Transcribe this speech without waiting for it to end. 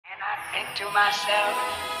into myself.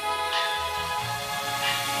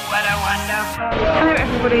 What a wonderful... Hello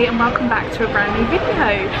everybody and welcome back to a brand new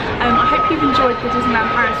video. I hope you've enjoyed the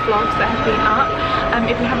Disneyland Paris vlogs that have been up.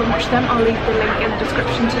 If you haven't watched them, I'll leave the link in the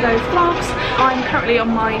description to those vlogs. I'm currently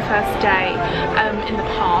on my first day in the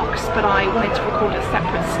parks, but I wanted to record a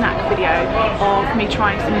separate snack video of me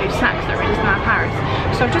trying some new snacks that are in Disneyland Paris.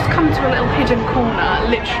 So I've just come to a little hidden corner,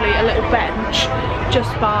 literally a little bench,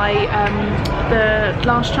 just by the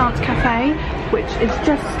Last Chance Cafe, which is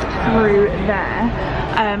just through there,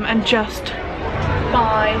 and just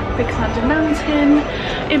by Big Mountain,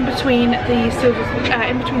 in between the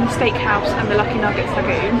steakhouse and the Lucky Nugget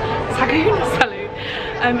Saloon.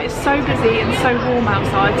 It's so busy and so warm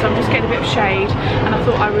outside, so I'm just getting a bit of shade, and I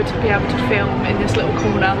thought I would be able to film in this little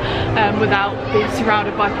corner without being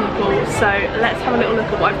surrounded by people. So let's have a little look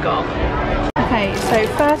at what I've got. Okay, so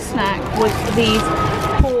first snack was these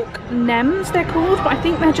pork nems, they're called, but I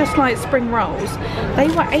think they're just like spring rolls. They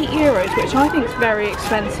were €8, which I think is very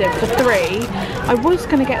expensive for 3. I was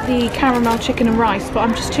going to get the caramel chicken and rice, but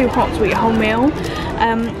I'm just too hot to eat a whole meal.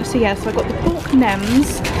 So yeah, so I got the pork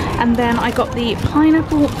nems, and then I got the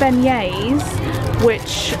pineapple beignets,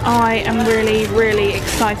 which I am really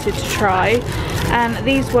excited to try. And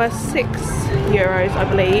these were €6, I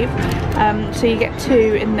believe. So you get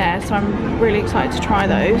 2 in there, so I'm really excited to try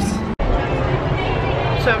those.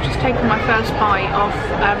 So I've just taken my first bite of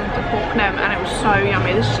the pork nem, and it was so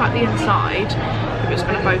yummy. This is like the inside, if it's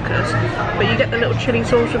going to focus, but you get the little chilli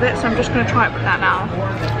sauce with it, so I'm just going to try it with that now.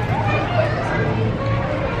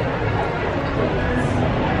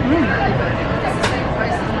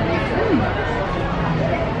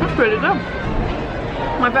 That's really good.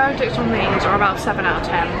 My verdicts on these are about 7 out of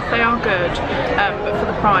 10. They are good, but for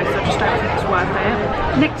the price I just don't think it's worth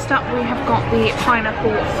it. Next up we have got the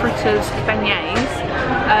pineapple fritters beignets.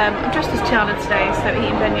 I'm dressed as Tiana today, so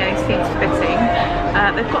eating beignets seems fitting.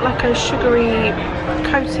 They've got like a sugary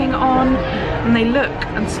coating on, and they look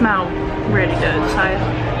and smell really good. So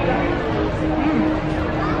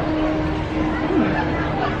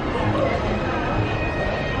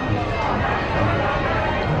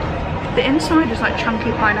the inside is like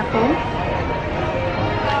chunky pineapple.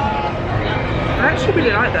 I actually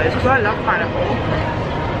really like those because I love pineapple.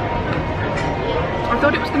 I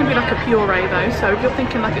thought it was going to be like a puree though, so if you're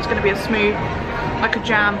thinking like it's going to be a smooth, like a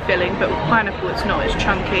jam filling, but with pineapple it's not, it's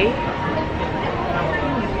chunky.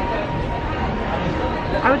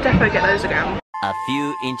 I would definitely get those again. A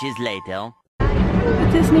few inches later. The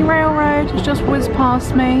Disney Railroad has just whizzed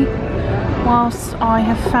past me whilst I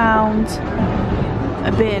have found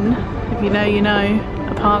a bin. If you know, you know,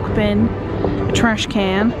 a park bin, a trash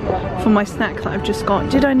can for my snack that I've just got.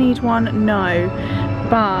 Did I need one? No,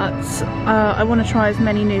 but I want to try as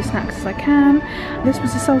many new snacks as I can. This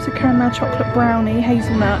was a salted caramel chocolate brownie,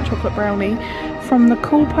 hazelnut chocolate brownie from the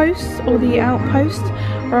Cool Post or the Outpost,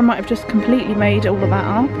 or I might have just completely made all of that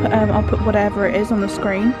up. I'll put whatever it is on the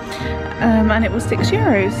screen, and it was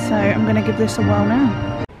 €6, so I'm going to give this a whirl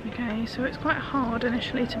now. Okay, so it's quite hard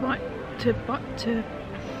initially to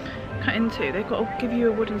cut into. They've got to give you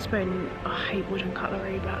a wooden spoon. Oh, I hate wooden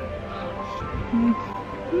cutlery, but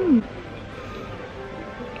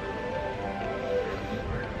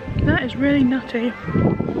that is really nutty.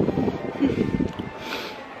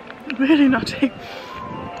 Really nutty.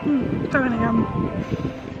 Going again.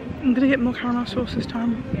 I'm gonna get more caramel sauce this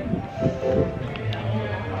time.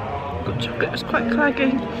 Got chocolate, it's quite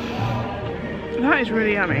claggy. That is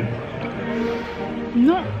really yummy.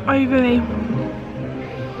 Not overly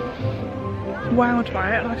wowed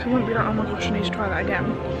by it, like I wouldn't be like, oh my gosh, I need to try that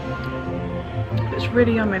again. But it's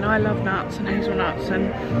really yummy, and I love nuts and hazelnuts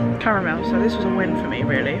and caramel, so this was a win for me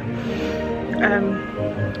really.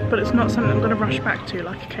 But it's not something I'm going to rush back to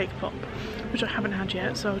like a cake pop, which I haven't had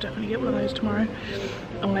yet, so I'll definitely get one of those tomorrow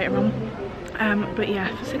or later on. But yeah,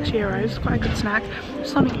 for €6, quite a good snack,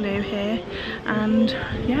 something new here, and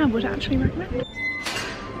yeah, I would actually recommend.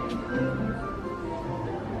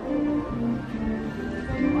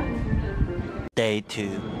 Day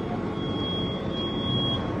 2.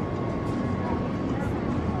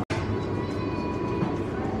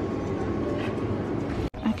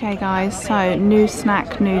 Okay guys, so new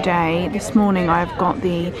snack, new day. This morning I've got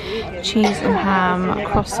the cheese and ham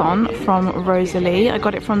croissant from Rosalie. I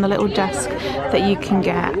got it from the little desk that you can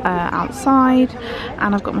get outside,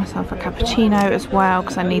 and I've got myself a cappuccino as well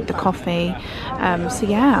because I need the coffee. So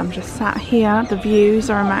yeah, I'm just sat here. The views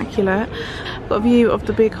are immaculate. I've got a view of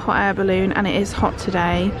the big hot air balloon, and it is hot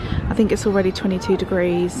today. I think it's already 22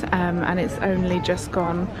 degrees and it's only just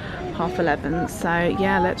gone 11:30. So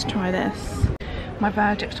yeah, let's try this. My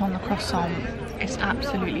verdict on the croissant It's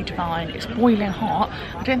absolutely divine. It's boiling hot.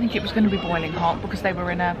 I don't think it was going to be boiling hot because they were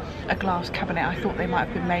in a glass cabinet. I thought they might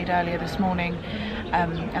have been made earlier this morning,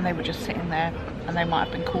 and they were just sitting there, and they might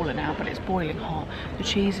have been cooler now, but it's boiling hot. The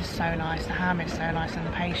cheese is so nice, the ham is so nice, and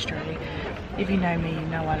the pastry. If you know me, you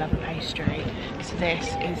know I love a pastry. So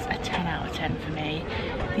this is a 10 out of 10 for me.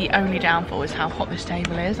 The only downfall is how hot this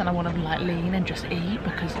table is, and I want to like lean and just eat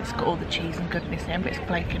because it's got all the cheese and goodness in, but it's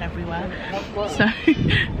flaking everywhere. So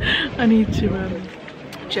I need to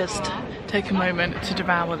just take a moment to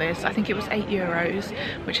devour this. I think it was €8,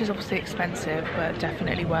 which is obviously expensive, but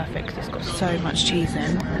definitely worth it because it's got so much cheese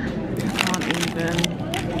in. I can't even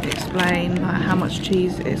explain like how much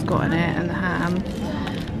cheese it's got in it, and the ham.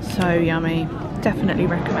 So yummy. Definitely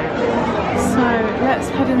recommend. So let's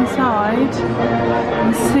head inside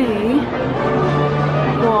and see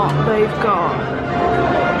what they've got.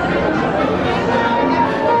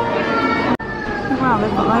 Wow,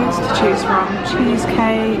 they've got loads to choose from.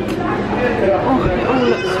 Cheesecake. Oh, it all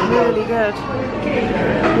looks really good.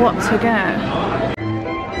 What to get?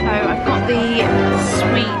 So I've got the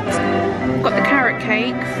I've got the carrot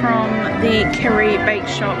cake from the Kiri Bake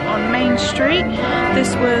Shop on Main Street.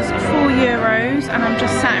 This was €4, and I'm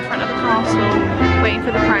just sat in front of the castle waiting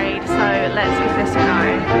for the parade, so let's give this a go.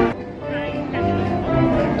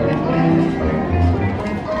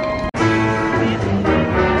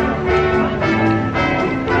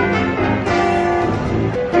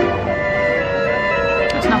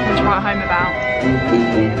 There's nothing to write home about,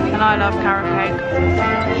 and I love carrot cake.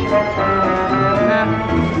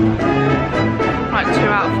 Like 2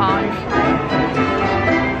 out of 5.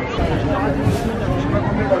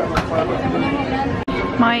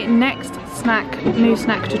 My next new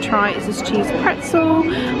snack to try is this cheese pretzel.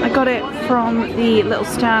 I got it from the little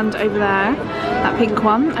stand over there, that pink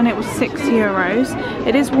one, and it was €6.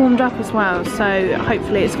 It is warmed up as well, so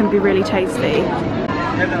hopefully it's going to be really tasty.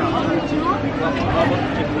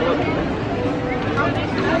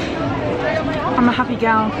 I'm a happy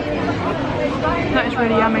gal. That is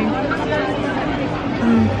really yummy.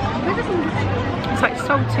 It's like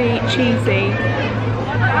salty, cheesy,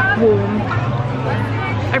 warm,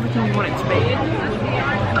 everything you want it to be.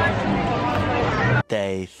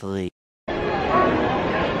 Day 3.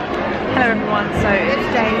 Hello everyone, so it's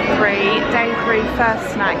day 3. Day 3 first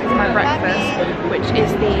snack is my breakfast, which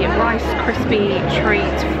is the Rice Krispie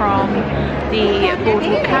treat from the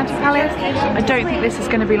Boardwalk Candy Palace. I don't think this is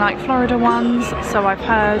going to be like Florida ones, so I've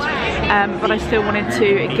heard, but I still wanted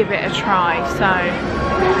to give it a try. So,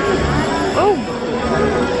 oh,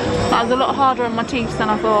 that was a lot harder on my teeth than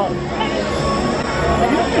I thought.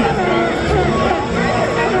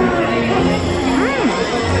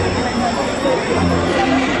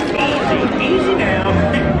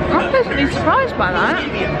 I'm pleasantly surprised by that.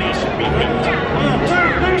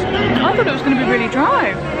 I thought it was going to be really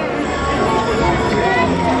dry.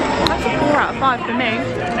 That's a 4 out of 5 for me.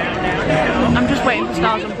 I'm just waiting for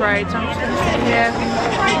Stars on Parade, so I'm just going to sit here,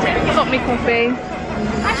 got me coffee,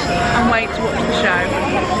 and wait to watch the show.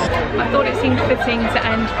 I thought it seemed fitting to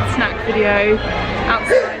end the snack video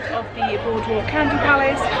outside of the Boardwalk Candy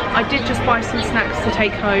Palace. I did just buy some snacks to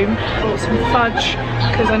take home. I bought some fudge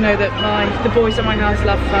because I know that the boys at my house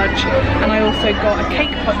love fudge, and I also got a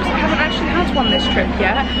cake pop because I haven't actually had one this trip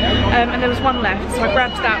yet, and there was one left, so I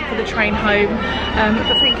grabbed that for the train home.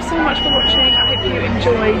 But thank you so much for watching. I hope you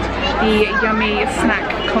enjoyed the yummy snack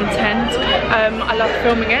content. I love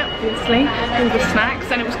filming it, obviously, all the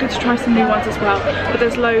snacks, and it was good to try some new ones as well, but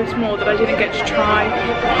there's loads more that I didn't get to try.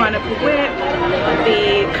 The pineapple whip,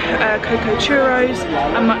 the cocoa churros,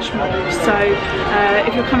 and much more. So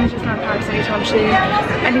if you're coming to Disneyland Paris anytime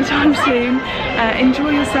soon,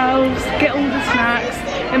 enjoy yourselves, get all the snacks,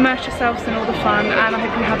 immerse yourselves in all the fun, and I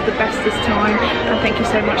hope you have the bestest time, and thank you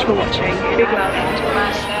so much for watching. Big love.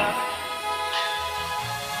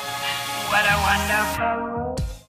 What a wonderful